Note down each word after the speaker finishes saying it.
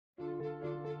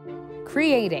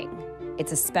Creating.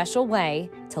 It's a special way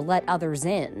to let others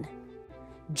in.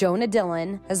 Jonah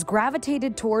Dillon has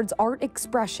gravitated towards art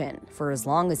expression for as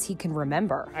long as he can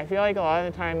remember. I feel like a lot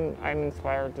of the time I'm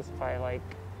inspired just by like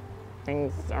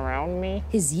things around me.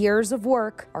 His years of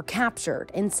work are captured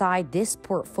inside this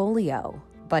portfolio.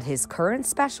 But his current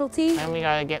specialty And we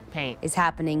gotta get paint. is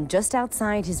happening just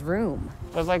outside his room.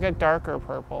 It was like a darker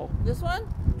purple. This one?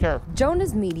 Sure.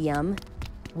 Jonah's medium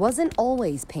wasn't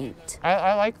always paint.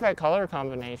 I like that color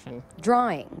combination.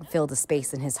 Drawing filled a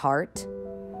space in his heart.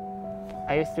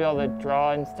 I used to be able to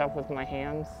draw and stuff with my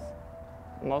hands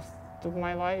most of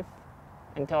my life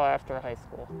until after high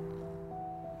school.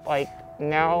 Like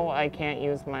now I can't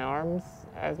use my arms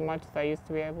as much as I used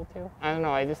to be able to. I don't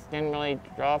know, I just didn't really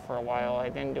draw for a while. I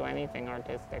didn't do anything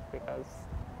artistic because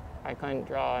I couldn't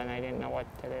draw and I didn't know what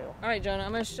to do. All right, Jonah,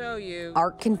 I'm gonna show you.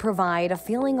 Art can provide a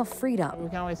feeling of freedom. We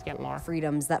can always get more.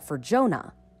 Freedoms that for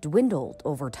Jonah dwindled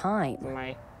over time.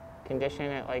 My condition,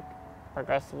 it like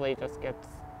progressively just gets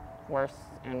worse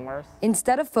and worse.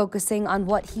 Instead of focusing on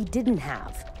what he didn't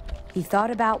have, he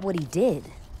thought about what he did,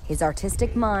 his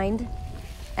artistic mind,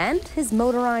 and his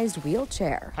motorized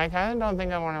wheelchair. I kind of don't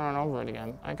think I want to run over it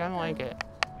again. I kind of like it.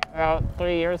 About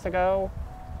 3 years ago,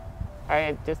 I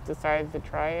had just decided to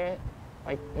try it.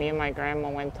 Like me and my grandma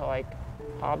went to like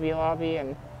Hobby Lobby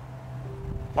and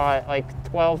bought like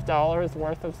 $12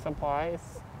 worth of supplies,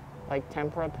 like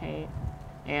tempera paint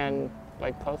and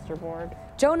like poster board.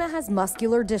 Jonah has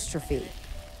muscular dystrophy,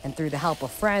 and through the help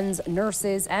of friends,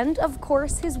 nurses, and of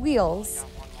course his wheels,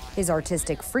 his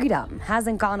artistic freedom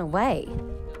hasn't gone away.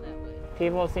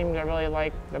 People seem to really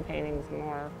like the paintings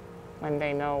more when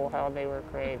they know how they were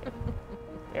created.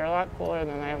 They're a lot cooler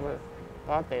than I ever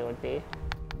thought they would be.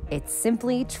 It's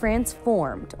simply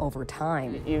transformed over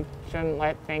time. You shouldn't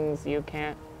let things you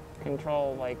can't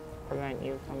control like prevent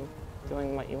you from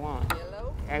doing what you want.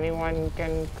 Anyone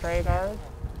can create art,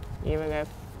 even if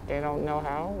they don't know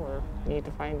how or need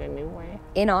to find a new way.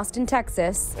 In Austin,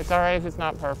 Texas, It's all right if it's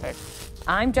not perfect.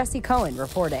 I'm Jessie Cohen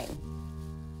reporting.